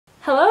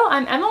Hello,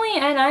 I'm Emily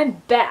and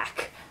I'm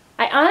back.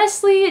 I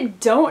honestly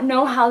don't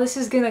know how this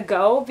is gonna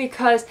go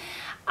because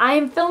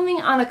I'm filming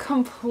on a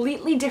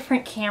completely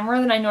different camera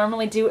than I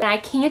normally do and I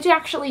can't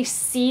actually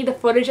see the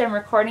footage I'm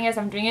recording as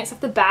I'm doing it, so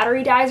if the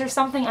battery dies or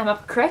something, I'm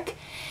up a crick.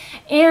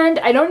 And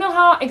I don't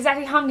know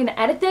exactly how I'm gonna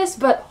edit this,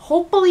 but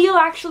hopefully you'll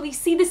actually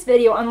see this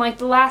video unlike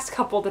the last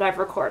couple that I've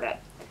recorded.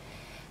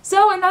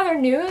 So in other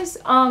news,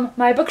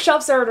 my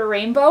bookshelves are at a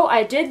rainbow.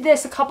 I did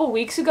this a couple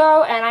weeks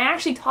ago and I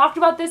actually talked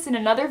about this in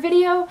another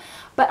video,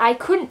 but I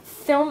couldn't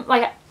film,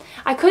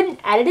 I couldn't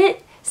edit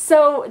it,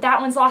 so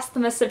that one's lost the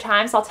mist of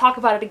time, so I'll talk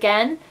about it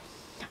again.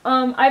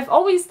 I've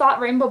always thought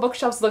rainbow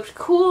bookshelves looked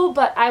cool,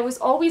 but I was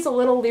always a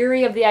little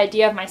leery of the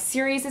idea of my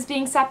series as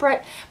being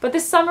separate, but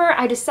this summer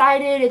I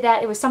decided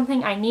that it was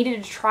something I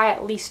needed to try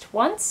at least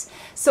once,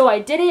 so I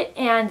did it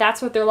and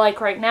that's what they're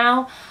like right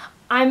now.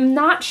 I'm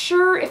not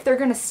sure if they're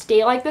going to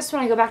stay like this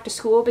when I go back to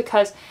school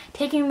because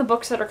taking the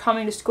books that are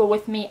coming to school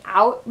with me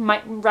out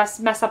might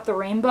mess up the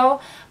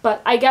rainbow,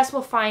 but I guess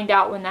we'll find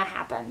out when that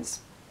happens.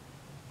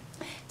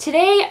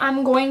 Today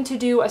I'm going to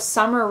do a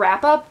summer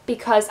wrap-up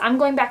because I'm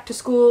going back to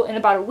school in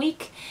about a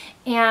week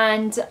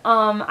and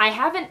I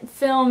haven't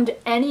filmed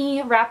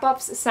any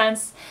wrap-ups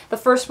since the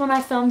first one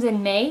I filmed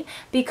in May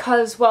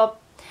because, well,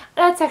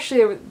 that's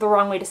actually the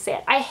wrong way to say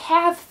it. I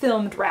have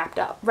filmed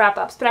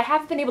wrap-ups, but I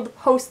haven't been able to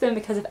post them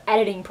because of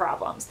editing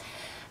problems.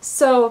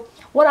 So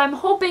what I'm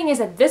hoping is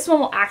that this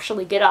one will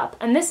actually get up.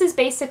 And this is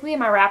basically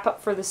my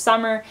wrap-up for the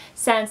summer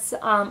since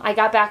I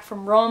got back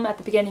from Rome at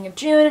the beginning of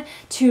June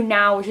to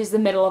now, which is the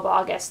middle of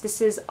August.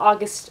 This is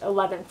August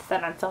 11th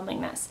that I'm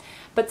filming this.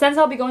 But since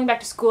I'll be going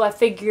back to school, I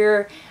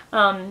figure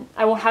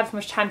I won't have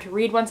much time to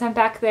read once I'm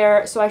back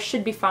there, so I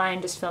should be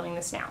fine just filming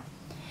this now.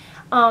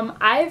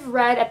 I've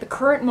read, at the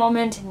current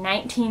moment,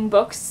 19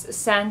 books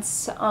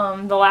since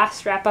the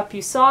last wrap-up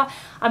you saw.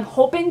 I'm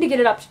hoping to get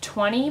it up to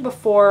 20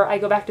 before I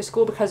go back to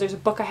school because there's a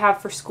book I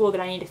have for school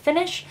that I need to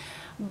finish.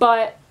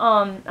 But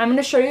I'm going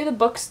to show you the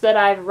books that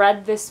I've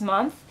read this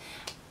month.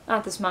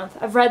 Not this month.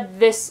 I've read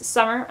this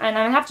summer, and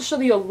I'm going to have to show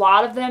you a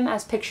lot of them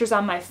as pictures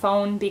on my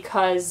phone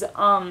because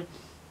I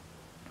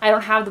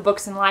don't have the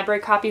books in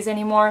library copies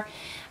anymore.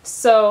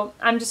 So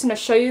I'm just going to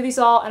show you these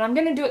all, and I'm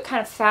going to do it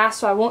kind of fast,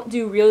 so I won't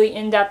do really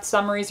in-depth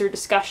summaries or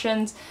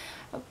discussions,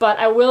 but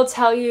I will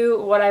tell you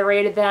what I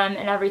rated them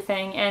and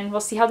everything, and we'll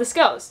see how this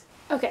goes.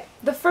 Okay,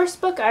 the first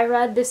book I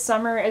read this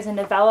summer is a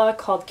novella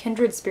called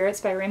Kindred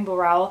Spirits by Rainbow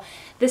Rowell.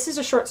 This is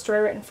a short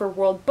story written for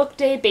World Book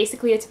Day.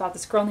 Basically, it's about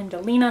this girl named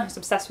Alina who's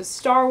obsessed with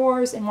Star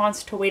Wars and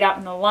wants to wait out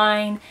in a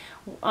line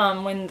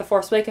when The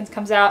Force Awakens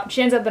comes out.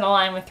 She ends up in a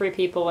line with 3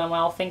 people, and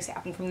well, things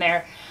happen from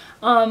there.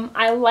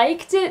 I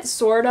liked it,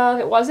 sort of.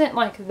 It wasn't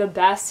like the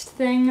best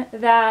thing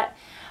that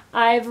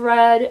I've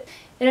read.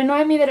 It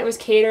annoyed me that it was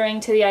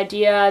catering to the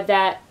idea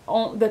that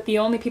the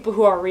only people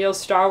who are real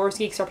Star Wars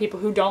geeks are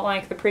people who don't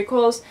like the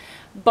prequels,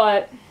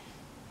 but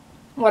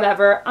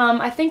whatever.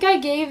 I think I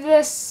gave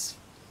this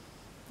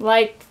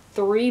like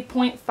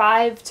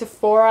 3.5 to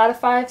 4 out of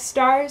 5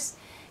 stars,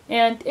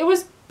 and it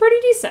was pretty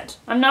decent.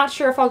 I'm not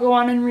sure if I'll go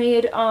on and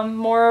read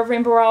more of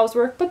Rainbow Rowell's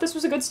work, but this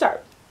was a good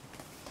start.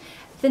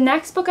 The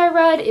next book I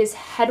read is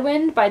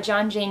Headwind by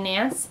John J.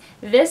 Nance.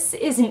 This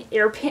is an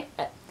airplane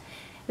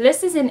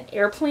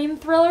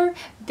thriller.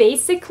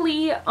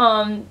 Basically,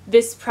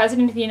 this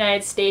president of the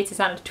United States is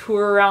on a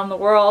tour around the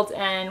world,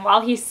 and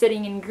while he's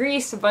sitting in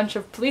Greece, a bunch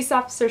of police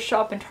officers show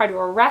up and try to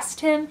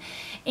arrest him,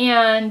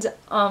 and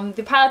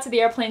the pilots of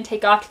the airplane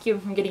take off to keep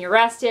him from getting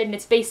arrested, and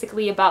it's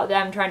basically about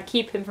them trying to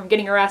keep him from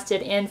getting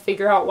arrested and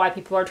figure out why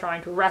people are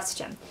trying to arrest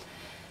him.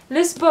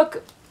 This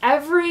book,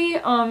 every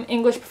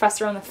English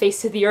professor on the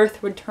face of the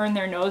earth would turn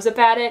their nose up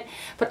at it,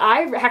 but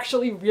I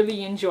actually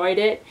really enjoyed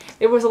it.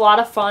 It was a lot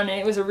of fun, and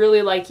it was a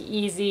really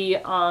easy,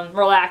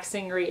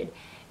 relaxing read,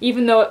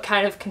 even though it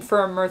kind of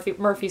confirmed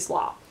Murphy's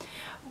Law.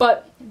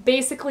 But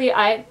basically,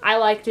 I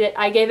liked it.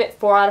 I gave it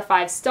 4 out of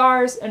 5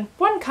 stars, and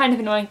one kind of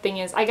annoying thing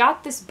is I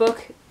got this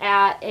book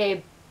at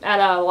a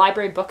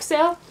library book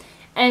sale,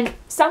 and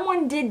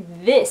someone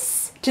did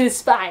this to the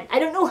spine. I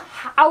don't know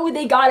how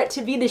they got it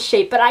to be this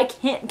shape, but I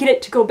can't get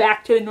it to go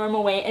back to the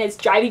normal way, and it's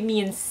driving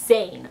me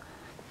insane.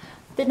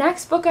 The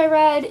next book I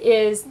read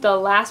is the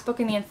last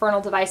book in the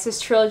Infernal Devices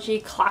trilogy,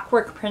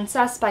 Clockwork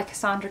Princess by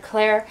Cassandra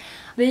Clare.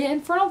 The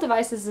Infernal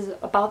Devices is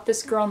about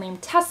this girl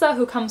named Tessa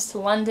who comes to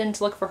London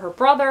to look for her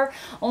brother,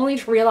 only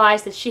to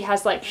realize that she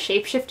has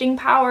shape-shifting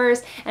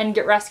powers and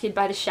get rescued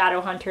by the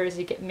Shadowhunters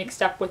who get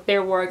mixed up with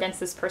their war against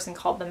this person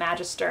called the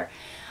Magister.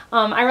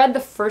 I read the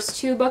first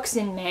 2 books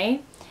in May,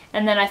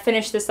 and then I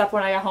finished this up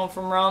when I got home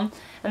from Rome,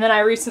 and then I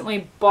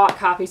recently bought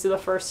copies of the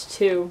first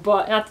 2,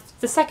 but not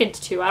the second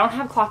 2. I don't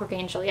have Clockwork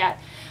Angel yet,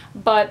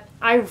 but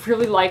I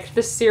really liked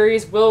this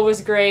series. Will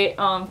was great.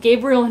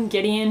 Gabriel and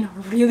Gideon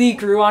really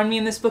grew on me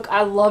in this book.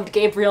 I loved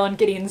Gabriel and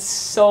Gideon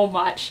so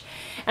much,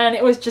 and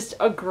it was just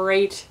a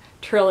great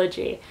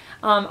trilogy.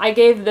 I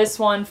gave this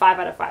one 5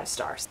 out of 5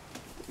 stars.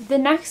 The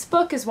next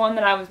book is one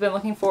that I've been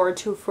looking forward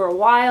to for a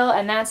while,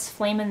 and that's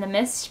Flame in the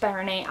Mist by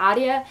Renee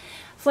Ahdieh.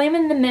 Flame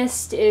in the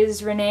Mist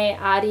is Renee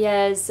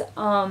Ahdieh's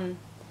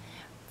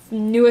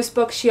newest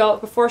book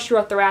before she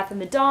wrote The Wrath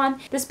and the Dawn.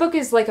 This book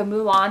is like a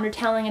Mulan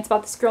retelling. It's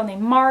about this girl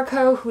named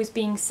Mariko who is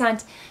being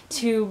sent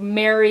to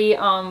marry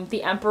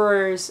the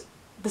Emperor's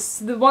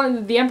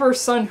the Emperor's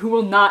son, who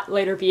will not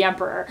later be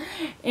Emperor.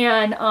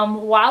 And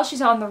while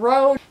she's on the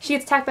road, she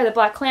gets attacked by the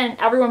Black Clan and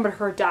everyone but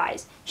her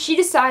dies. She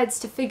decides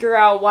to figure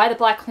out why the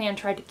Black Clan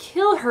tried to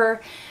kill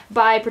her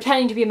by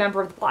pretending to be a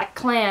member of the Black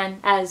Clan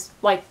as,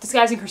 like,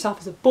 disguising herself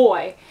as a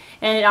boy.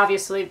 And it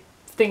obviously,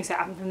 things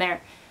happen from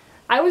there.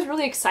 I was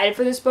really excited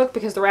for this book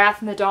because The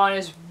Wrath and the Dawn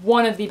is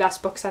one of the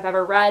best books I've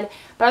ever read,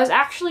 but I was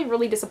actually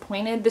really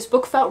disappointed. This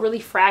book felt really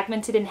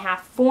fragmented and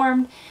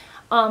half-formed.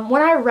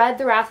 When I read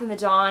The Wrath and the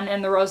Dawn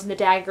and The Rose and the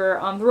Dagger,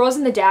 The Rose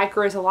and the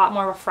Dagger is a lot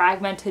more of a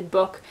fragmented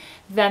book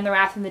than The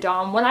Wrath and the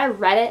Dawn. When I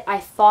read it, I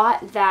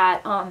thought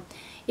that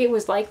it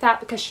was like that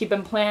because she'd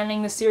been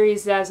planning the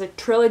series as a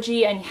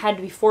trilogy and had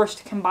to be forced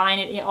to combine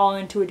it all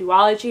into a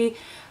duology.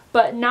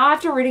 But now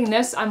after reading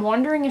this, I'm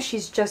wondering if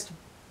she's just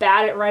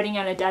bad at writing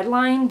on a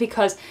deadline,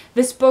 because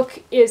this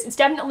book it's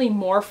definitely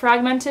more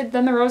fragmented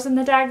than The Rose and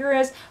the Dagger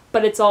is,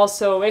 but it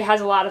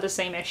has a lot of the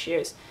same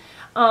issues.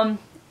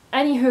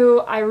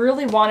 Anywho, I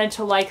really wanted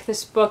to like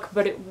this book,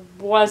 but it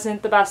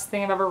wasn't the best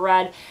thing I've ever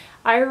read.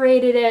 I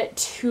rated it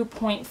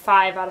 2.5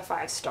 out of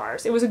 5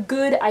 stars. It was a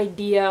good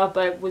idea,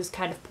 but it was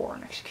kind of poor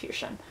in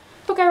execution.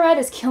 The book I read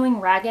is Killing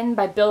Reagan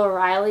by Bill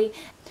O'Reilly.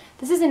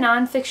 This is a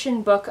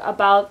nonfiction book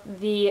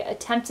about the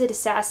attempted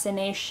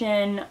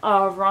assassination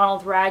of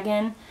Ronald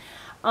Reagan.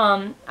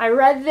 I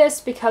read this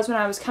because when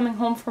I was coming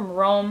home from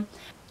Rome,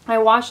 I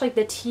watched like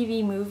the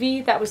TV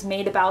movie that was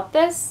made about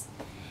this.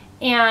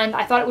 And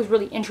I thought it was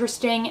really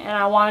interesting and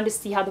I wanted to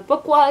see how the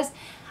book was.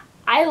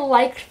 I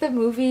liked the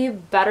movie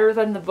better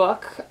than the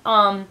book.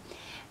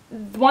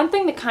 One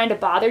thing that kind of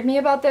bothered me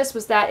about this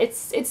was that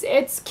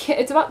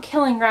it's about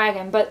killing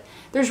Reagan, but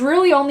there's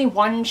really only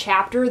one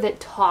chapter that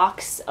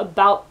talks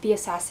about the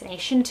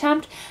assassination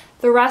attempt.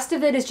 The rest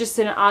of it is just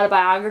an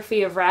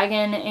autobiography of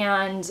Reagan,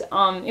 and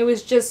it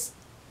was just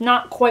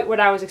not quite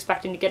what I was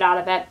expecting to get out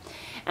of it.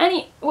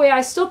 Anyway,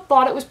 I still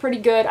thought it was pretty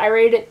good. I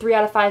rated it 3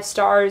 out of 5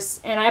 stars,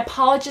 and I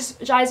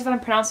apologize if I'm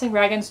pronouncing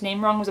Reagan's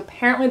name wrong, because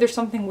apparently there's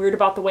something weird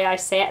about the way I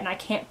say it and I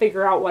can't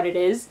figure out what it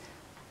is.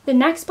 The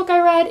next book I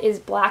read is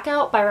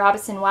Blackout by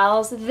Robinson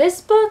Wells. This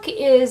book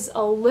is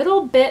a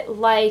little bit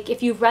like,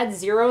 if you've read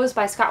Zeros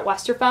by Scott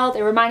Westerfeld,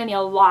 it reminded me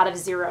a lot of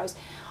Zeros.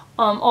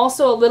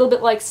 Also a little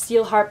bit like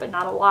Steelheart, but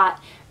not a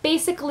lot.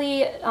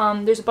 Basically,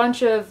 there's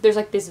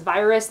like this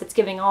virus that's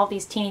giving all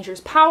these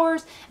teenagers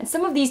powers, and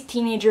some of these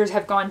teenagers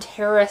have gone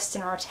terrorist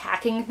and are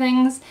attacking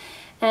things.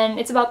 And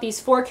it's about these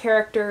 4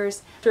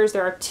 characters. There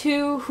are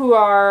 2 who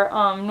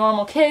are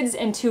normal kids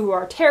and 2 who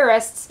are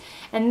terrorists,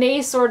 and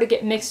they sort of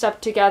get mixed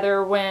up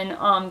together when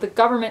the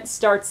government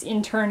starts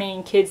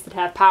interning kids that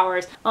have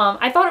powers.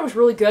 I thought it was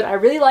really good. I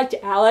really liked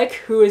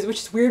Alec, which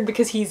is weird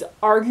because he's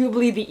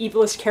arguably the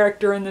evilest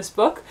character in this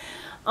book.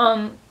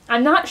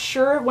 I'm not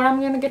sure when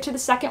I'm going to get to the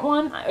second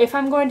one, if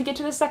I'm going to get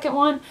to the second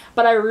one,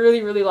 but I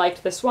really, really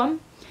liked this one.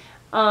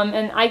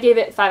 And I gave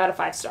it 5 out of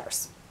 5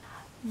 stars.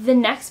 The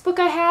next book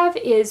I have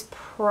is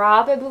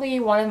probably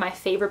one of my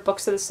favorite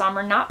books of the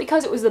summer, not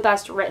because it was the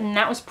best written,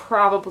 that was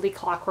probably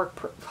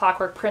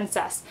Clockwork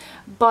Princess,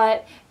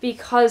 but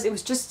because it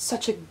was just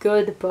such a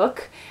good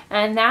book,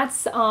 and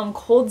that's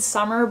Cold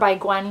Summer by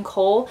Gwen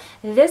Cole.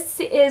 This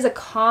is a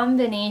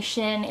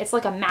combination, it's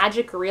like a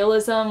magic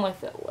realism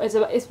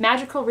it's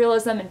magical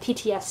realism and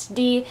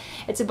PTSD.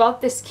 It's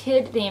about this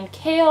kid named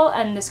Kale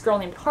and this girl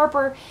named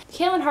Harper.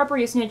 Kale and Harper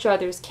used to know each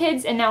other as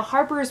kids, and now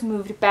Harper's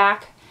moved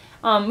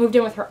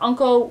in with her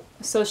uncle,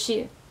 so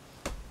I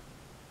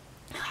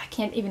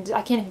can't even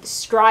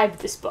describe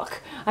this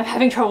book. I'm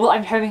having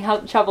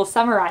trouble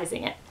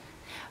summarizing it.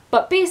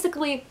 But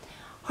basically,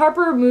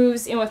 Harper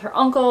moves in with her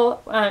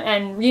uncle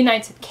and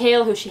reunites with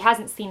Kale, who she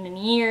hasn't seen in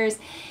years,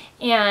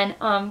 and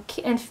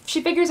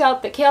she figures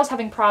out that Kale's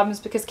having problems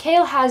because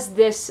Kale has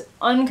this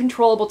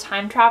uncontrollable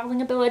time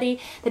traveling ability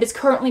that is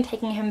currently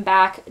taking him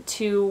back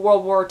to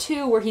World War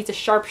II, where he's a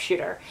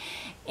sharpshooter.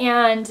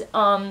 And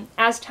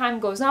as time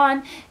goes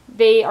on,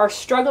 they are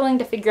struggling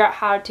to figure out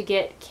how to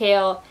get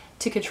Kale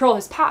to control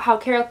his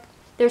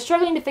they're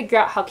struggling to figure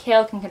out how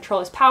Kale can control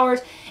his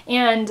powers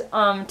and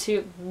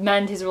to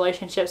mend his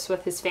relationships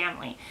with his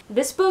family.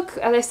 This book,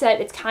 as I said,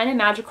 it's kind of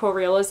magical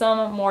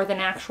realism more than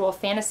actual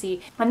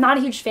fantasy. I'm not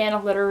a huge fan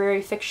of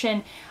literary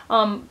fiction,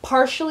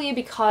 partially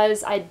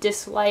because I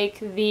dislike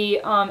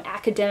the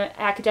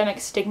academic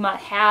stigma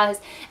it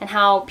has, and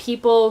how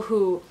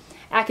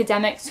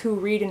academics who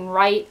read and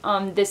write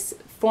this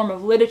form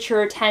of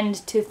literature tend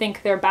to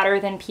think they're better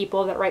than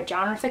people that write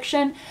genre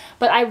fiction.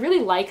 But I really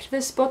liked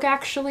this book,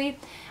 actually,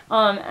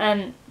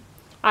 and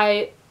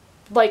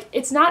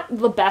it's not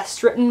the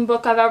best written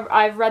book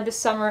I've read this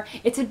summer.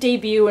 It's a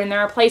debut, and there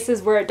are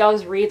places where it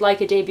does read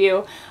like a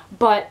debut,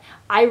 but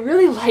I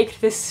really liked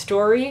this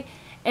story,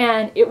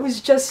 and it was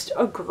just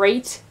a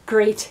great,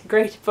 great,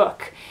 great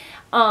book.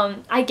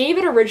 I gave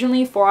it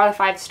originally 4 out of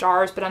 5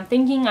 stars, but I'm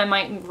thinking I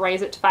might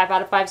raise it to 5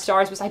 out of 5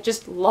 stars because I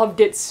just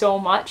loved it so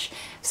much.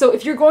 So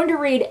if you're going to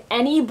read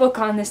any book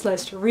on this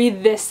list,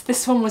 read this.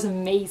 This one was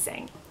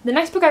amazing. The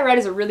next book I read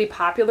is a really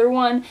popular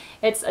one.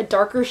 It's A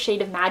Darker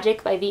Shade of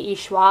Magic by V.E.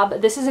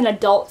 Schwab. This is an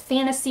adult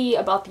fantasy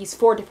about these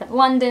 4 different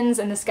Londons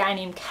and this guy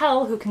named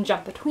Kel who can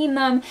jump between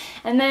them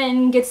and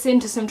then gets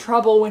into some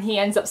trouble when he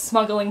ends up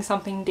smuggling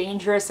something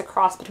dangerous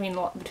across between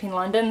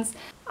Londons.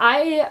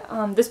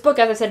 This book,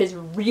 as I said, is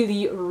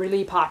really,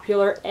 really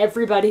popular.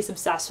 Everybody's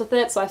obsessed with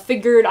it, so I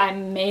figured I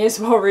may as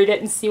well read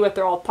it and see what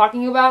they're all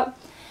talking about.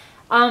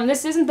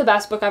 This isn't the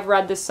best book I've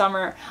read this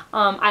summer.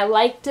 I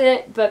liked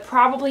it, but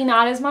probably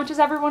not as much as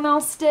everyone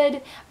else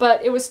did,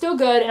 but it was still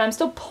good, and I'm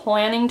still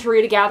planning to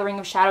read A Gathering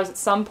of Shadows at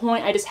some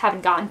point. I just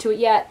haven't gotten to it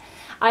yet.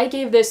 I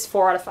gave this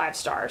 4 out of 5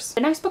 stars.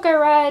 The next book I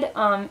read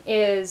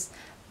is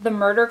The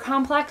Murder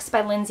Complex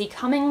by Lindsay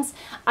Cummings.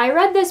 I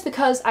read this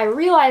because I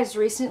realized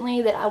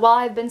recently that while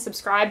I've been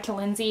subscribed to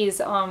Lindsay's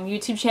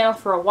YouTube channel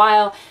for a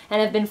while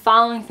and have been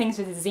following things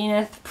with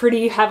Zenith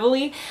pretty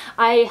heavily,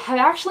 I have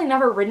actually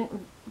never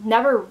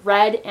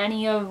read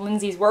any of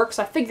Lindsay's work,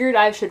 so I figured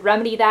I should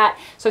remedy that.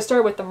 So I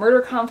started with The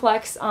Murder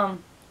Complex. I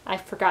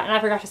forgot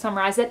to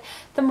summarize it.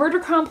 The Murder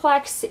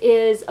Complex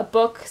is a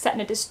book set in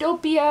a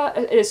dystopia.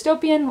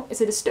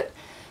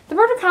 The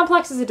Murder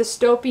Complex is a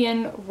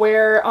dystopian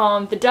where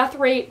the death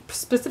rate,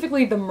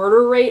 specifically the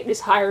murder rate,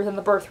 is higher than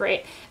the birth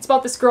rate. It's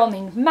about this girl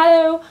named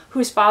Meadow,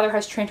 whose father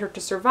has trained her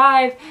to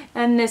survive,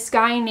 and this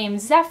guy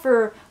named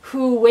Zephyr,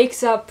 who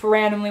wakes up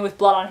randomly with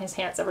blood on his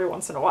hands every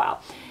once in a while.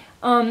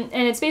 And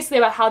it's basically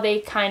about how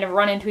they kind of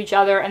run into each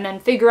other and then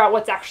figure out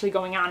what's actually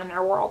going on in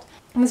their world.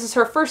 And this is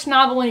her first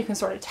novel, and you can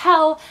sort of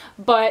tell,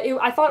 but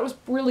I thought it was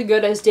really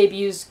good as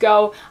debuts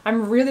go.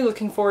 I'm really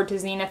looking forward to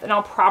Zenith, and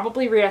I'll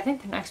probably read, I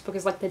think the next book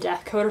is like The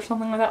Death Code or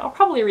something like that. I'll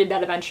probably read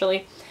that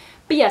eventually.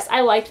 But yes,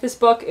 I liked this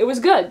book. It was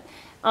good.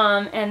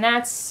 And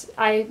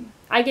I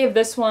gave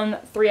this one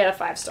 3 out of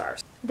 5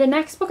 stars. The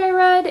next book I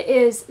read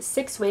is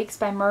 6 Weeks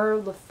by Mur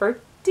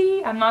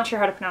Lafferty. I'm not sure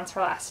how to pronounce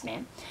her last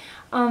name.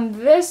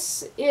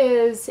 This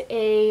is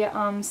a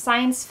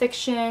science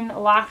fiction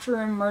locked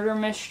room murder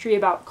mystery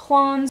about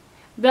clones.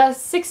 The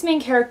 6 main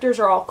characters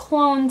are all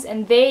clones,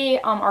 and they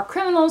are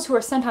criminals who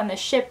are sent on this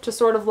ship to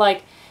sort of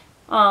like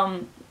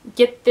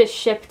get this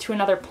ship to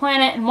another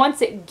planet, and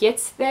once it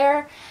gets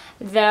there,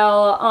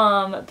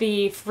 they'll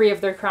be free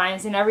of their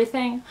crimes and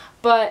everything.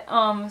 But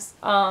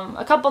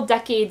a couple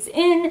decades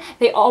in,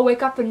 they all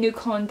wake up in new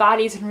clone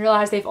bodies and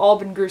realize they've all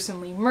been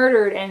gruesomely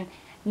murdered, and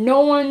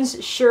no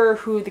one's sure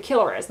who the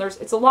killer is.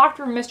 It's a locked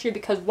room mystery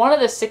because one of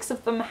the 6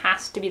 of them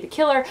has to be the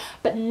killer,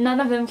 but none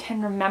of them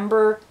can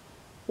remember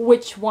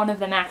which one of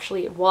them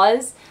actually it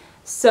was.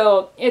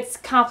 So it's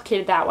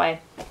complicated that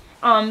way.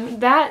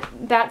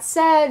 That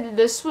said,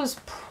 this was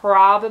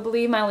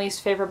probably my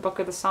least favorite book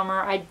of the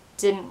summer. I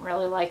didn't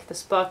really like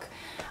this book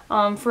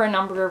for a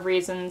number of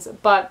reasons,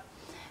 but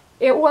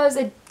it was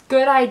a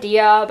good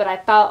idea, but I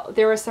felt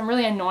there were some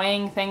really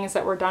annoying things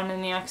that were done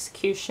in the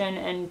execution,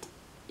 and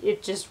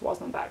it just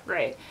wasn't that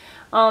great.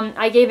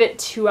 I gave it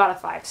 2 out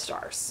of 5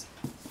 stars.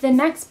 The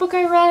next book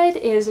I read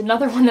is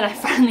another one that I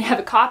finally have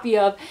a copy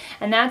of,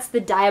 and that's The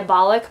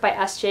Diabolic by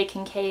S.J.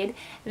 Kincaid.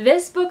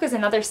 This book is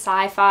another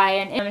sci-fi,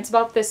 and it's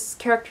about this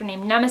character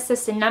named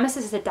Nemesis, and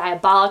Nemesis is a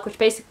diabolic, which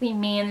basically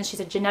means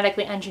she's a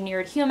genetically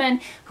engineered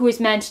human who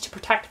is meant to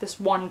protect this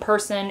one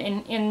person.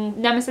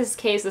 In Nemesis'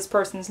 case, this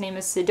person's name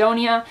is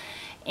Sidonia,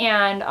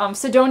 and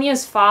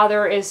Sidonia's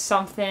father is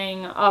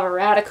something of a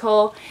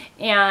radical,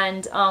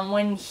 and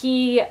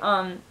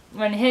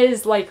when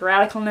his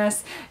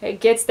radicalness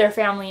gets their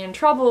family in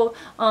trouble,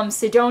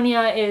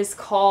 Sidonia is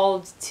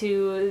called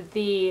to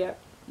the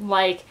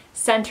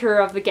center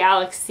of the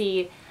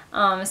galaxy,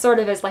 sort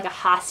of as like a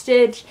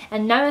hostage,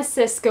 and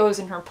Nemesis goes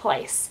in her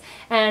place.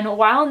 And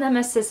while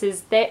Nemesis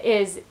is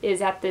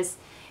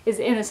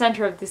in the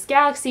center of this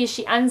galaxy,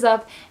 she ends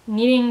up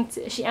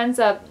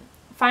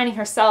finding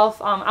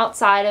herself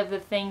outside of the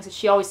things that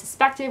she always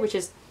suspected, which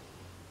is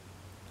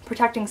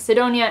protecting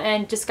Sidonia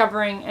and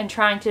discovering and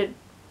trying to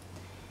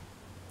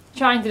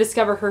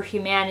discover her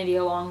humanity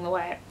along the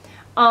way.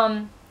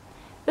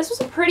 This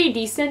was a pretty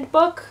decent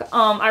book.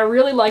 I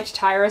really liked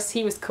Tyrus.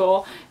 He was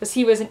cool because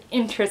he was an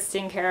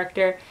interesting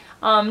character.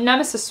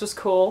 Nemesis was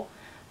cool.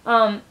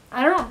 It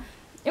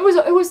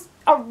was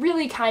a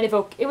really kind of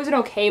okay, it was an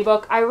okay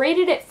book. I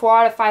rated it 4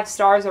 out of 5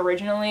 stars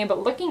originally,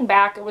 but looking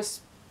back, it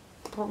was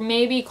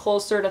maybe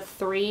closer to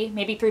 3,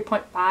 maybe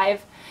 3.5,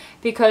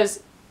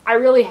 because I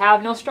really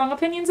have no strong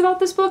opinions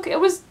about this book. It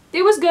was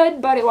good,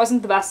 but it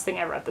wasn't the best thing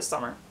I read this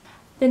summer.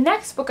 The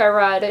next book I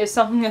read is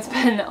something that's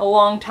been a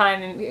long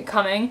time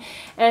coming,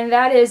 and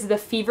that is The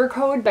Fever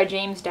Code by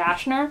James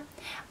Dashner.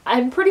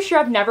 I'm pretty sure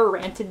I've never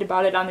ranted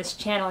about it on this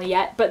channel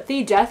yet, but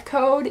The Death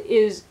Code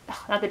is,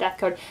 not The Death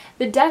Code,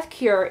 The Death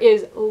Cure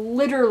is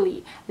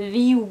literally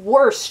the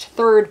worst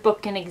 3rd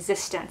book in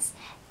existence.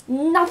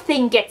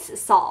 Nothing gets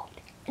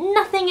solved.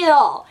 Nothing at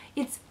all.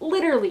 It's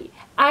literally,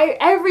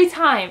 every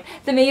time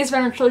the Maze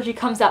Runner trilogy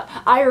comes up,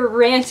 I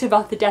rant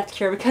about The Death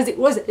Cure because it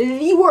was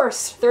the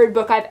worst third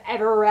book I've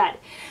ever read.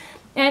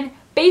 And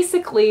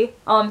basically,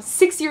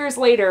 6 years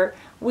later,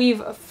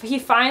 he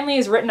finally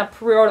has wrote a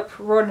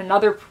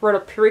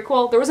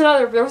prequel. There was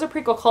a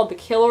prequel called The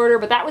Kill Order,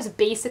 but that was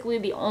basically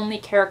the only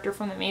character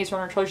from the Maze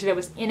Runner trilogy that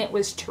was in it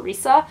was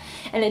Teresa,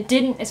 and it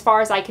didn't, as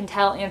far as I can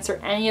tell, answer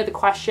any of the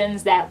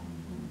questions that,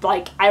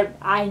 like,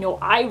 I know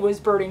I was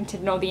burning to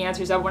know the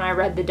answers of when I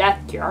read The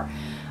Death Cure.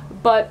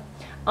 But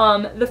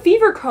The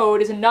Fever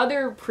Code is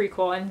another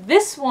prequel, and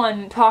this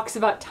one talks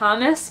about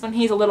Thomas when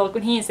he's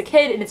a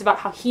kid, and it's about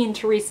how he and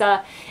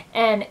Teresa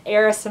and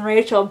Eris and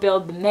Rachel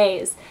build the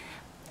maze.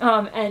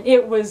 And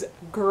it was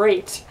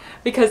great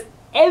because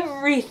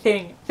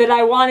everything that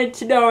I wanted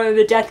to know in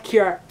The Death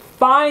Cure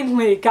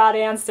finally got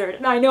answered,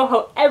 and I know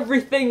how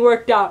everything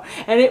worked out,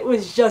 and it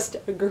was just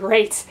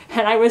great,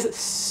 and I was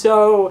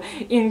so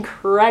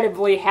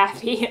incredibly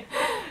happy.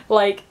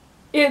 Like,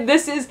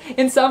 this is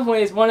in some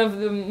ways one of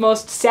the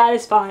most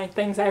satisfying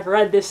things I've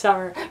read this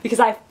summer because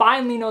I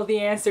finally know the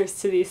answers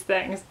to these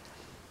things.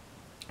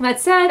 That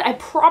said, I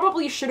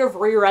probably should have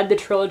reread the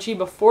trilogy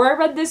before I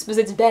read this because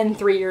it's been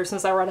 3 years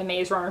since I read a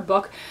Maze Runner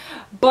book,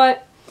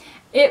 but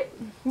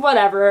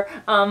whatever.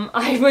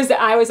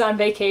 I was on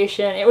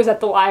vacation, it was at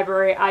the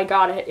library, I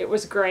got it, it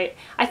was great.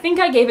 I think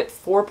I gave it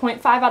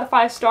 4.5 out of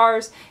 5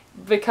 stars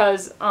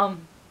because,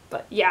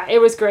 but yeah, it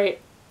was great.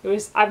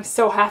 I'm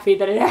so happy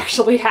that it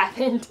actually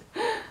happened.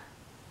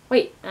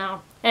 Wait,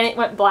 no, and it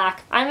went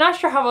black. I'm not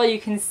sure how well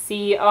you can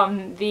see,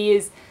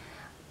 the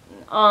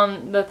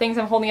things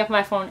I'm holding up on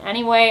my phone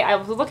anyway. I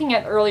was looking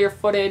at earlier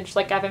footage,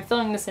 like I've been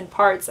filming this in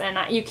parts, and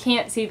you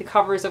can't see the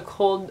covers of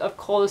Cold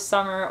as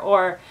Summer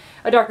or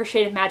A Darker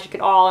Shade of Magic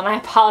at all, and I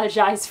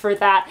apologize for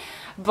that.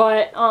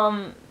 But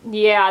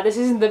yeah,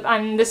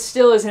 this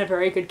still isn't a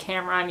very good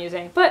camera I'm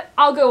using, but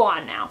I'll go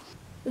on now.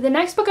 The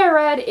next book I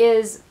read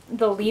is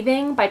The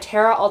Leaving by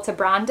Tara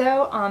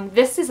Altebrando.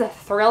 This is a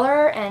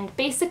thriller, and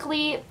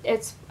basically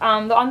it's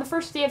on the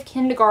first day of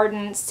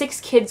kindergarten,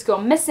 6 kids go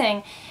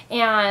missing,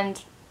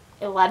 and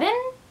 11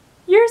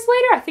 years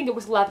later, I think it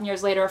was 11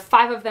 years later,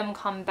 5 of them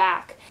come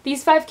back.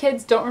 These 5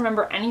 kids don't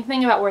remember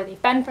anything about where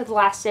they've been for the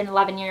last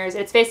 11 years.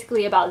 It's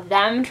basically about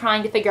them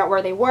trying to figure out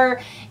where they were,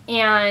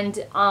 and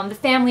the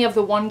family of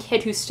the one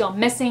kid who's still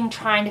missing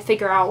trying to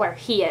figure out where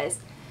he is.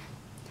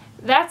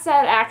 That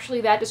said,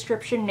 actually, that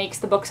description makes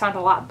the book sound a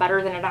lot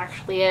better than it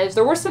actually is.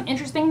 There were some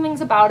interesting things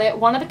about it.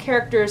 One of the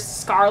characters,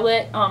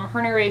 Scarlett,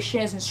 her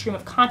narration is in stream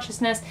of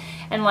consciousness,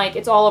 and like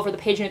it's all over the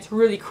page, and it's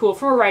really cool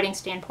from a writing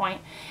standpoint.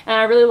 And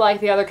I really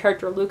like the other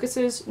character,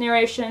 Lucas's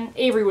narration.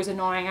 Avery was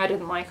annoying. I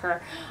didn't like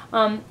her.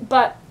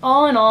 But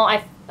all in all,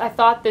 I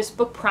thought this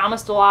book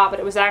promised a lot, but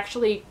it was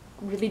actually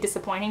really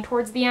disappointing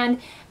towards the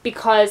end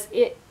because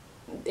it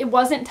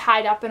wasn't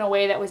tied up in a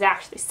way that was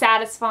actually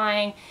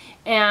satisfying,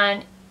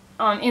 and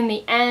in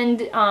the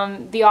end,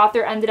 the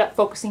author ended up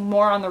focusing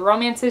more on the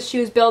romances she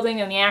was building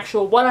and the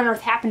actual what on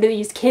earth happened to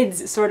these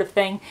kids sort of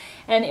thing,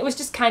 and it was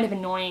just kind of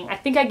annoying. I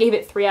think I gave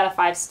it 3 out of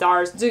 5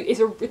 stars.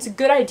 It's a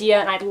good idea,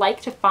 and I'd like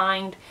to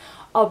find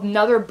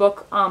another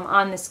book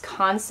on this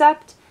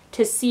concept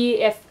to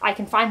see if I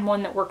can find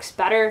one that works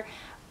better,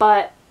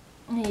 but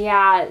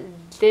yeah,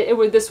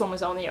 this one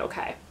was only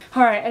okay.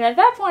 Alright, and at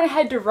that point I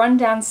had to run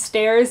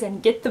downstairs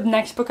and get the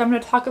next book I'm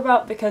going to talk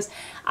about because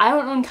I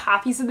don't own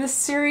copies of this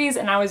series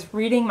and I was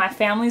reading my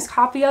family's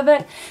copy of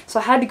it,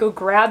 so I had to go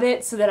grab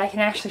it so that I can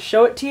actually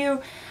show it to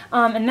you.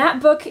 And that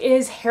book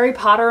is Harry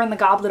Potter and the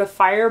Goblet of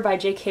Fire by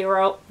J.K.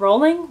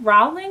 Rowling?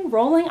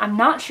 I'm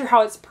not sure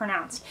how it's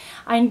pronounced.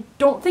 I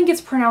don't think it's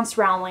pronounced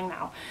Rowling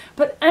now.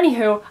 But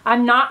anywho,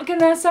 I'm not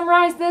going to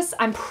summarize this.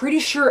 I'm pretty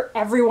sure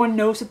everyone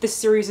knows what this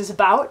series is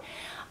about.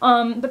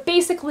 But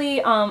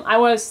basically, I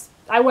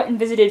went and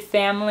visited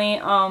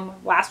family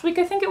last week,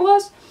 I think it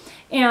was,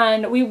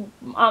 and we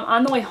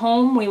on the way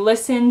home we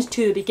listened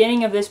to the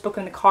beginning of this book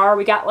in the car.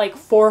 We got like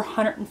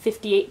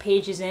 458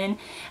 pages in,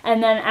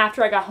 and then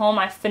after I got home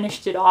I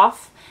finished it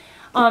off.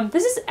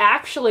 This is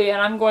actually, and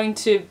I'm going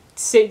to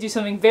admit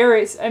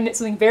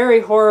something very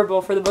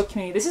horrible for the book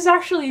community. This is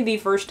actually the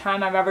first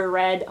time I've ever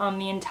read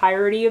the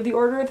entirety of the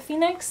Order of the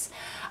Phoenix.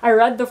 I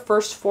read the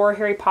first 4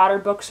 Harry Potter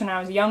books when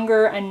I was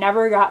younger and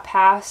never got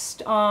past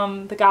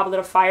the Goblet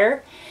of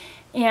Fire.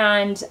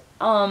 And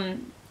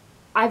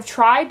I've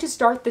tried to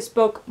start this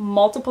book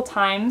multiple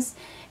times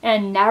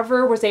and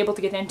never was able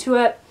to get into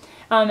it.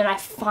 And I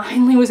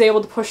finally was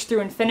able to push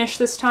through and finish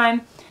this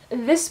time.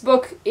 This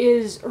book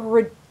is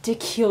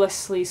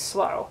ridiculously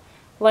slow.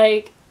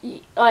 Like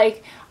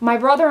my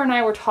brother and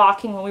I were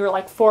talking when we were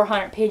like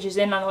 400 pages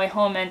in on the way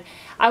home, and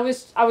I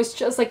was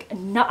just like,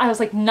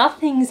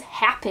 nothing's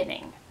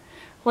happening.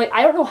 Like,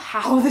 I don't know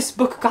how this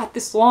book got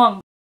this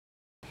long.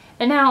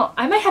 And now,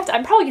 I'm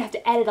probably gonna have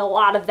to edit a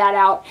lot of that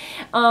out.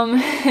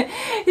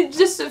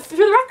 Just for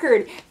the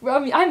record,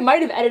 I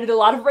might have edited a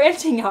lot of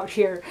ranting out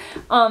here.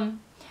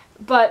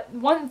 But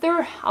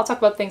I'll talk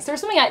about things.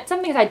 There's some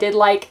things I did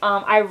like.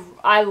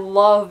 I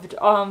loved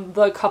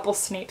the couple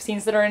Snape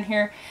scenes that are in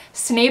here.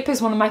 Snape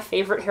is one of my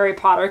favorite Harry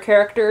Potter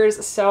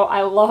characters, so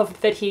I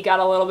loved that he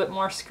got a little bit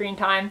more screen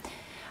time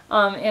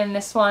in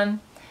this one.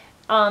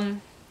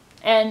 And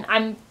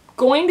I'm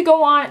going to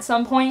go on at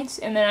some point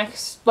in the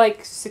next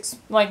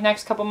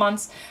next couple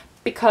months,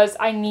 because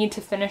I need to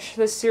finish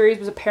this series,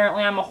 because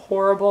apparently I'm a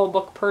horrible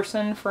book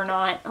person for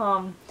not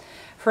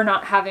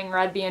having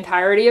read the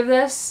entirety of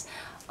this.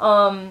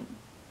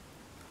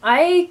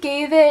 I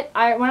gave it,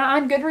 when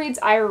on Goodreads,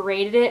 I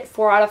rated it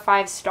 4 out of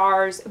 5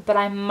 stars, but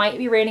I might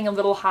be rating a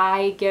little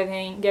high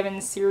given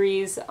the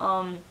series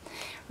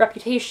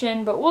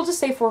reputation, but we'll just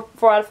say 4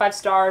 out of 5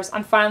 stars.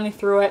 I'm finally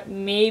through it.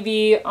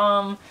 Maybe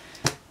I'll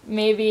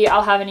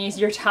have an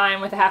easier time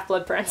with the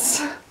Half-Blood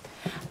Prince.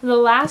 The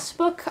last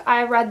book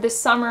I read this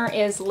summer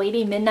is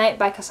Lady Midnight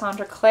by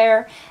Cassandra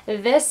Clare.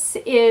 This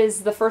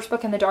is the first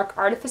book in the Dark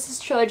Artifices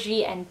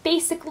trilogy, and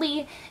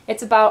basically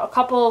it's about a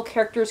couple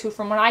characters who,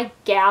 from what I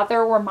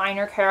gather, were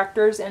minor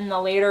characters in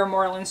the later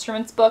Mortal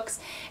Instruments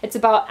books. It's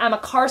about Emma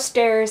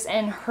Carstairs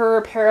and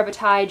her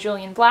parabatai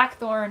Julian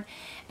Blackthorne,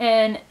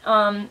 and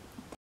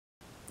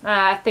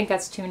I think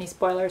that's too many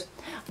spoilers.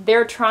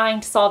 They're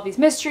trying to solve these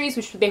mysteries,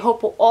 which they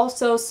hope will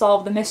also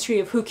solve the mystery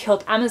of who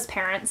killed Emma's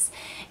parents.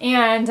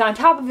 And on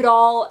top of it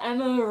all,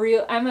 Emma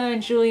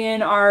and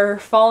Julian are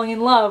falling in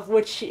love,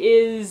 which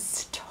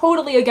is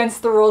totally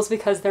against the rules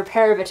because they're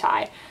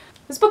parabatai.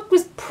 This book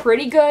was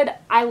pretty good.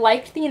 I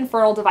liked the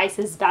Infernal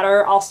Devices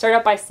better. I'll start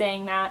out by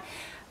saying that.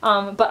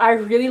 But I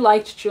really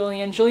liked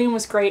Julian. Julian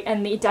was great,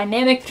 and the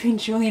dynamic between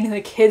Julian and the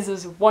kids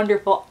was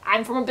wonderful.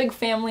 I'm from a big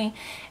family,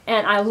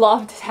 and I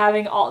loved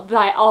having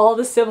all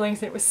the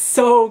siblings, and it was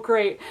so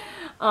great.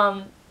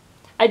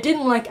 I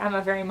didn't like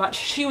Emma very much.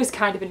 She was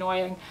kind of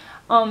annoying.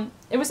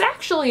 It was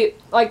actually,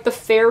 like, the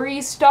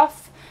fairy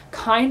stuff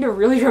kind of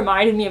really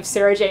reminded me of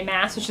Sarah J.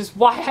 Maas, which is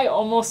why I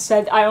almost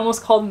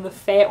called them the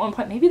Fae at one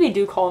point. Maybe they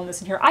do call them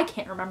this in here. I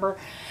can't remember.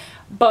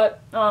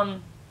 But,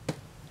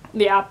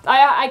 yeah,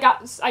 I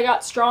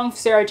got strong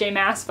Sarah J.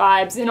 Maas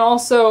vibes, and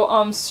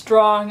also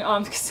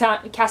strong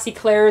Cassie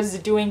Clare's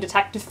doing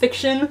detective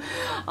fiction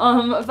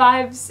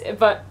vibes.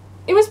 But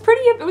it was a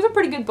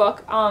pretty good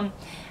book.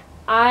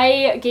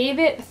 I gave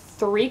it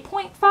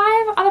 3.5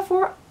 out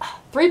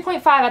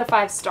of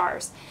 5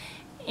 stars,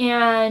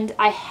 and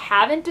I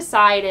haven't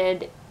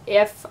decided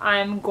if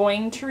I'm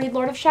going to read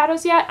Lord of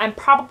Shadows yet. I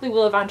probably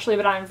will eventually,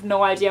 but I have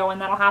no idea when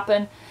that'll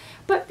happen.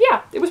 But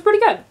yeah, it was pretty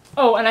good.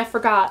 Oh, and I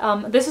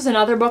forgot, this is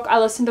another book I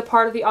listened to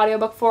part of the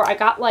audiobook for. I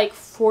got like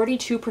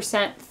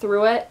 42%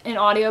 through it in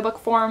audiobook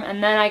form,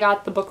 and then I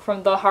got the book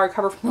from the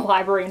hardcover from the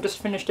library and just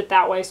finished it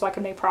that way so I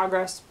could make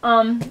progress.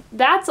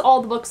 That's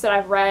all the books that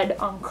I've read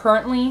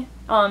currently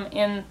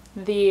in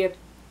the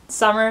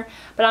summer,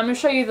 but I'm going to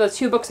show you the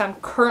 2 books I'm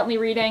currently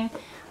reading.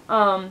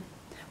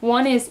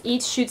 One is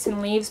Eats, Shoots,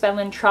 and Leaves by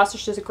Lynn Truss,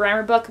 which is a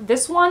grammar book.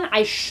 This one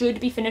I should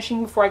be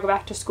finishing before I go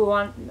back to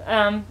school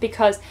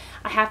because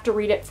I have to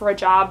read it for a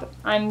job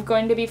I'm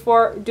going to be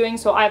doing,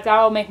 so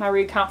that'll make my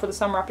read count for the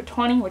summer up to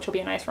 20, which will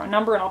be a nice round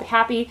number, and I'll be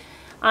happy.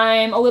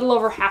 I'm a little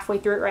over halfway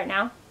through it right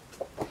now.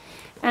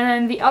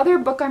 And the other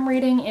book I'm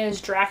reading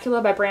is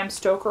Dracula by Bram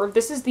Stoker.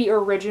 This is the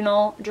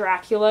original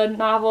Dracula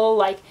novel.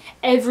 Like,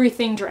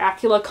 everything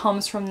Dracula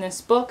comes from this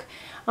book.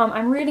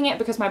 I'm reading it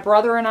because my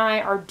brother and I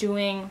are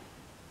doing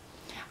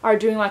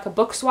like a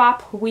book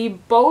swap. We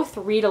both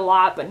read a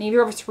lot, but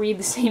neither of us read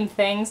the same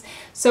things.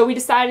 So we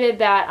decided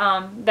that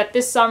that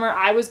this summer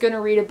I was going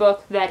to read a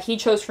book that he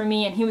chose for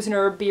me, and he was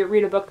going to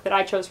read a book that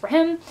I chose for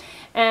him.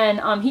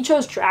 And he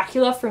chose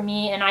Dracula for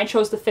me, and I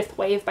chose The Fifth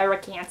Wave by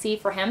Rick Yancey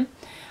for him.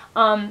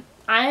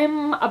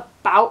 I'm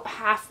about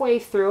halfway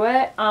through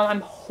it.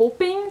 I'm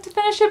hoping to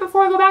finish it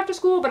before I go back to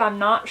school, but I'm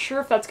not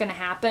sure if that's going to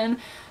happen.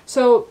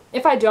 So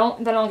if I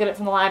don't, then I'll get it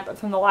from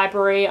the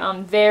library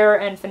there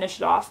and finish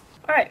it off.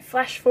 Alright,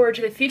 flash forward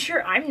to the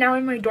future. I'm now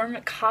in my dorm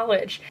at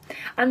college.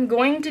 I'm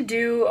going to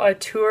do a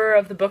tour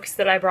of the books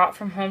that I brought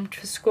from home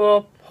to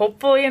school,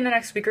 hopefully in the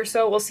next week or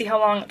so. We'll see how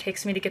long it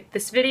takes me to get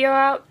this video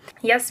out.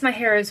 Yes, my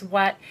hair is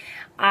wet.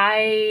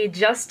 I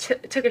just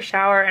took a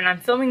shower, and I'm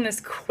filming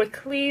this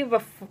quickly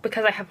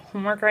because I have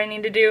homework I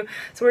need to do.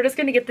 So we're just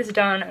going to get this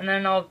done, and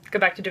then I'll go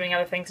back to doing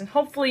other things, and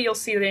hopefully you'll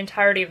see the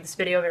entirety of this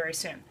video very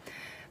soon.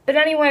 But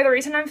anyway, the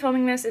reason I'm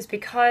filming this is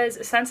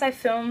because since I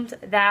filmed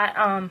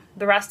that,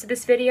 the rest of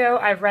this video,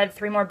 I've read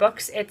 3 more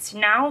books. It's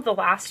now the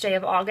last day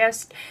of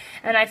August,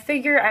 and I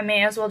figure I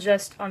may as well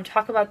just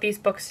talk about these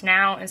books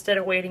now instead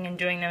of waiting and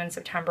doing them in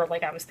September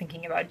like I was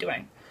thinking about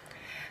doing.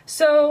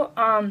 So,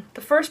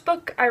 the first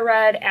book I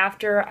read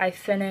after I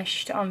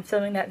finished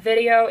filming that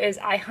video is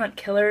I Hunt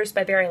Killers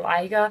by Barry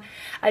Lyga.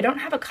 I don't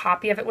have a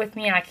copy of it with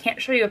me, and I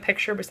can't show you a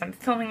picture because I'm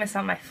filming this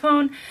on my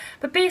phone,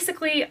 but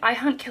basically I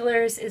Hunt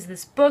Killers is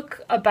this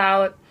book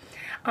about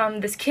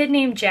this kid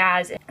named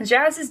Jazz.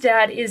 Jazz's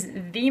dad is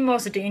the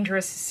most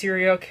dangerous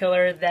serial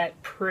killer that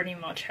pretty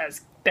much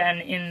has been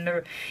in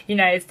the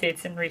United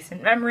States in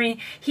recent memory.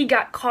 He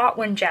got caught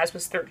when Jazz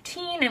was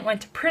 13 and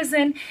went to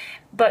prison,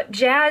 but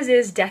Jazz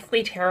is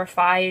deathly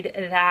terrified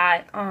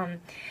that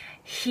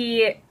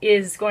he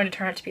is going to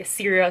turn out to be a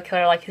serial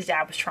killer like his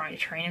dad was trying to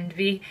train him to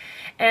be.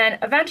 And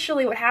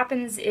eventually what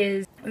happens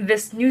is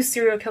this new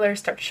serial killer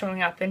starts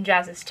showing up in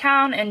Jazz's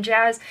town, and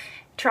Jazz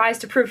tries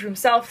to prove to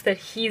himself that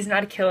he's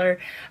not a killer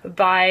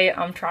by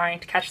trying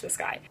to catch this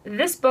guy.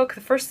 This book,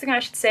 the first thing I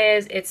should say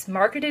is it's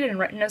marketed and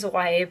written as a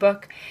YA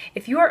book.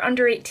 If you are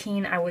under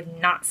 18, I would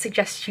not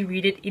suggest you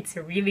read it. It's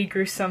really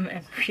gruesome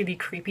and really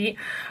creepy,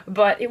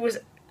 but it was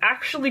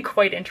actually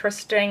quite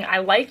interesting. I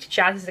liked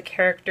Jazz as a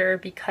character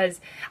because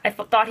I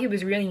thought he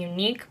was really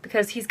unique,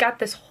 because he's got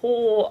this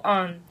whole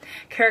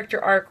character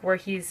arc where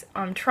he's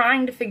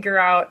trying to figure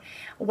out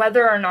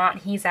whether or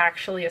not he's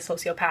actually a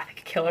sociopathic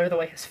killer the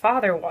way his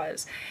father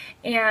was.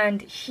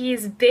 And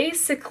he's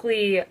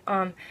basically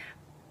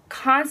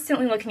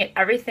constantly looking at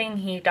everything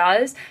he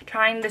does,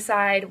 trying to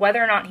decide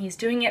whether or not he's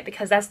doing it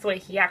because that's the way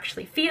he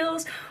actually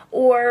feels,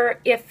 or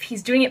if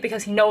he's doing it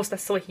because he knows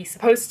that's the way he's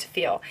supposed to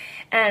feel.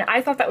 And I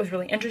thought that was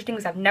really interesting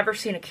because I've never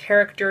seen a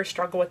character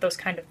struggle with those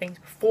kind of things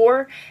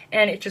before,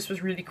 and it just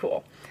was really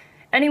cool.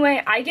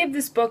 Anyway, I gave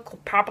this book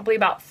probably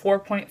about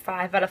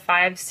 4.5 out of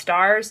 5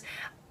 stars.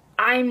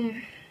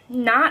 I'm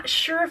not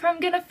sure if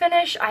I'm gonna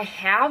finish. I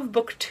have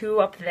book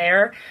 2 up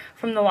there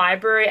from the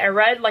library. I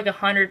read like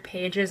 100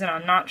 pages and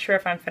I'm not sure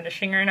if I'm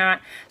finishing or not,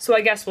 so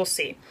I guess we'll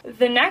see.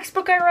 The next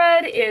book I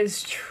read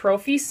is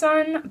Trophy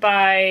Son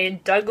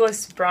by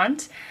Douglas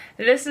Brunt.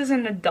 This is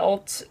an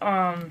adult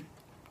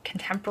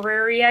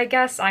contemporary, I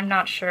guess. I'm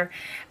not sure.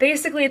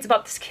 Basically, it's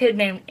about this kid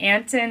named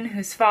Anton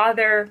whose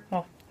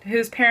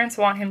parents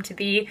want him to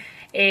be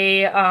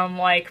a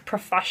like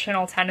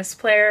professional tennis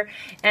player,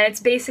 and it's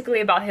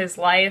basically about his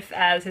life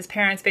as his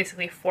parents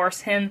basically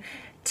force him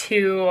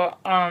to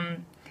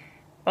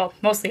well,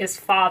 mostly his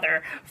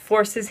father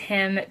forces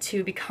him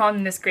to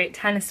become this great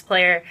tennis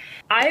player.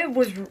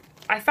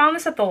 I found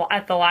this at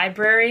the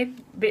library,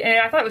 and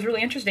I thought it was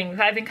really interesting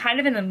because I've been kind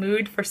of in the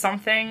mood for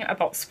something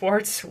about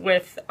sports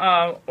with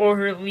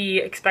overly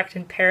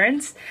expectant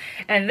parents,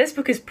 and this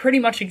book is pretty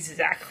much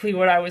exactly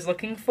what I was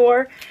looking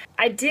for.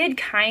 I did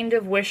kind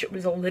of wish it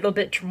was a little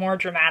bit more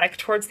dramatic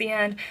towards the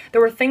end.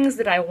 There were things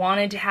that I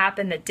wanted to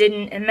happen that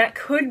didn't, and that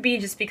could be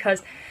just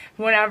because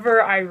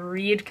whenever I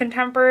read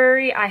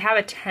contemporary, I have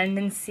a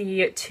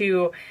tendency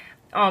to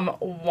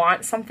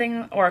want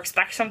something or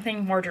expect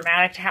something more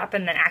dramatic to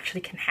happen than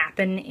actually can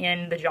happen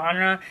in the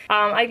genre.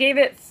 I gave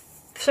it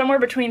somewhere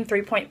between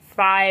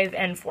 3.5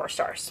 and 4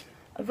 stars.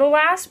 The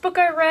last book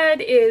I read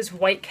is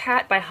White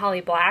Cat by Holly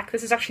Black.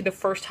 This is actually the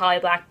first Holly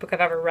Black book I've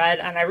ever read,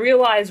 and I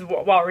realized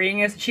while reading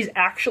this she's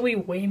actually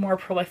way more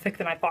prolific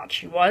than I thought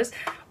she was.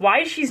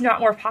 Why she's not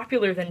more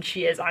popular than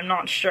she is, I'm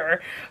not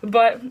sure.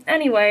 But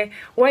anyway,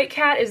 White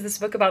Cat is this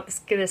book about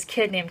this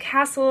kid named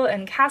Castle,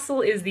 and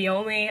Castle is the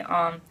only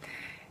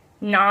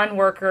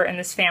non-worker in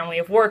this family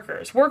of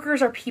workers.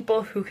 Workers are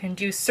people who can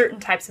do certain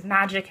types of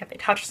magic if they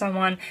touch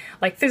someone.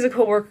 Like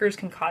physical workers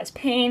can cause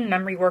pain,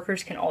 memory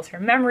workers can alter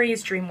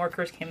memories, dream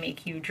workers can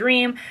make you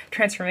dream,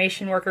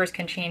 transformation workers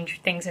can change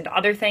things into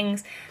other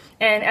things.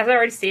 And as I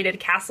already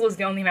stated, Castle is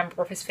the only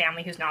member of his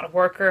family who's not a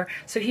worker,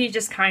 so he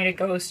just kind of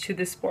goes to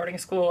this boarding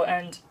school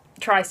and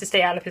tries to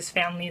stay out of his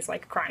family's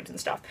like crimes and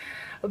stuff.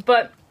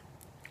 But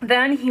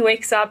then he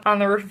wakes up on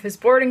the roof of his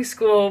boarding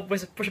school,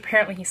 which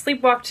apparently he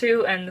sleepwalked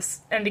to, and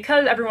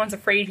because everyone's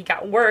afraid he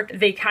got work,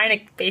 they kind of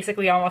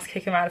basically almost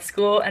kick him out of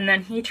school, and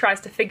then he tries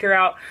to figure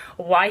out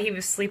why he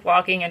was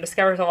sleepwalking and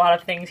discovers a lot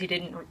of things he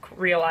didn't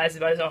realize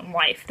about his own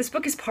life. This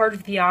book is part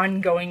of the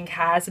ongoing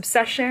Kaz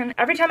obsession.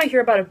 Every time I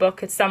hear about a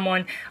book that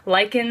someone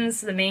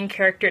likens the main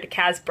character to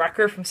Kaz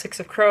Brecker from Six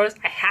of Crows,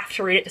 I have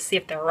to read it to see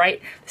if they're right.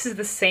 This is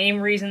the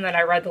same reason that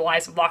I read The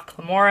Lies of Locke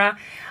Lamora.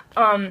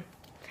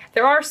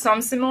 There are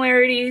some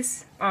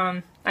similarities.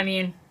 I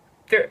mean,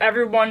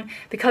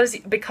 because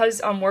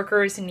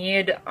workers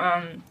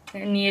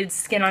need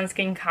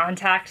skin-on-skin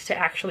contact to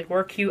actually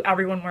work you,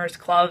 everyone wears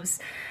gloves.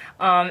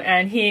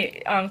 And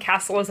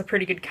Castle is a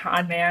pretty good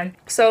con man.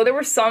 So there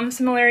were some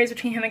similarities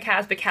between him and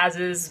Kaz, but Kaz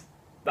is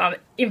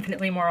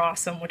infinitely more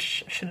awesome,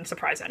 which shouldn't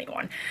surprise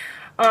anyone.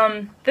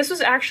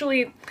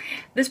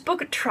 This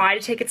book tried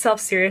to take itself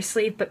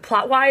seriously, but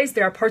plot-wise,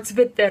 there are parts of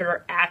it that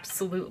are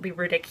absolutely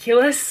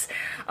ridiculous.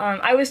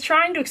 I was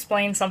trying to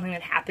explain something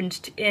that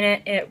happened in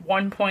it at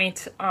one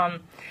point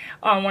when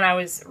I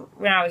was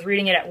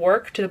reading it at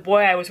work to the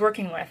boy I was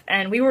working with,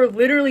 and we were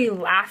literally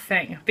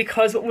laughing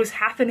because what was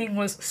happening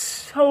was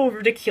so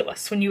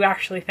ridiculous when you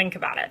actually think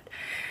about it.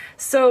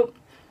 So,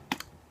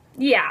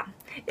 yeah.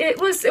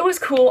 It was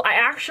cool.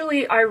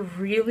 I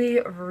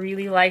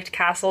really liked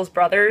Castle's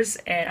brothers,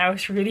 and I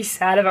was really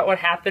sad about what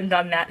happened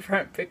on that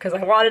front because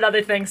I wanted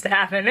other things to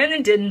happen and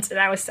it didn't, and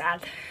I was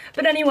sad.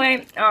 But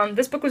anyway,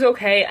 this book was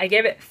okay. I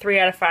gave it 3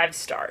 out of 5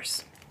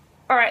 stars.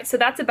 Alright, so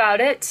that's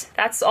about it.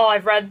 That's all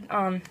I've read,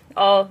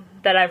 all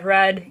that I've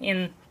read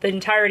in the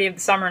entirety of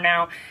the summer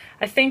now.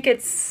 I think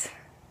it's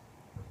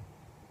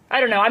I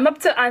don't know, I'm up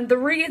to, the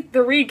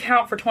read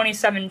count for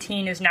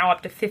 2017 is now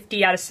up to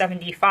 50 out of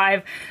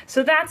 75,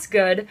 so that's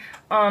good.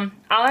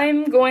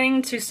 I'm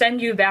going to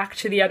send you back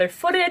to the other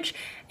footage,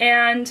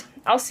 and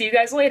I'll see you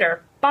guys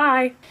later.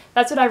 Bye!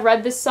 That's what I've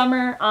read this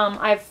summer.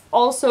 I've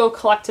also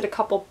collected a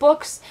couple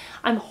books.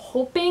 I'm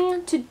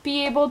hoping to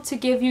be able to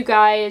give you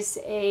guys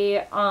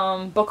a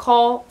book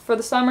haul for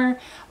the summer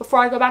before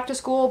I go back to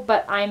school,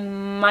 but I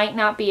might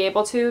not be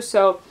able to,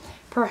 so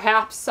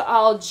perhaps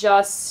I'll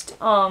just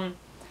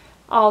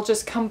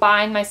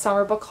combine my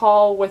summer book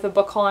haul with a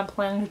book haul I'm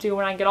planning to do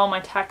when I get all my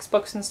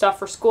textbooks and stuff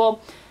for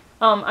school.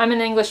 I'm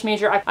an English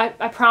major.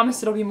 I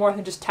promise it'll be more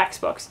than just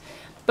textbooks.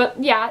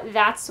 But yeah,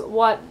 that's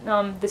what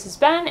this has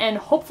been, and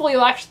hopefully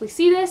you'll actually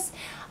see this.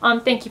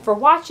 Thank you for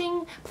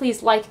watching.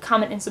 Please like,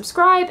 comment, and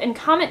subscribe, and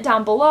comment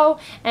down below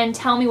and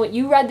tell me what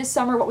you read this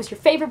summer, what was your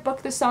favorite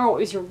book this summer, what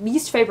was your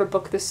least favorite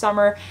book this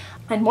summer,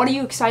 and what are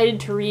you excited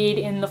to read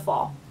in the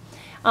fall.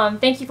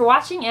 Thank you for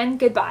watching, and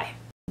goodbye.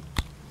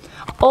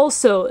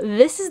 Also,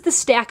 this is the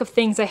stack of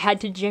things I had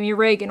to jimmy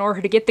rig in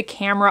order to get the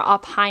camera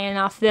up high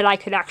enough that I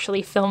could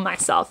actually film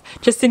myself,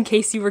 just in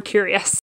case you were curious.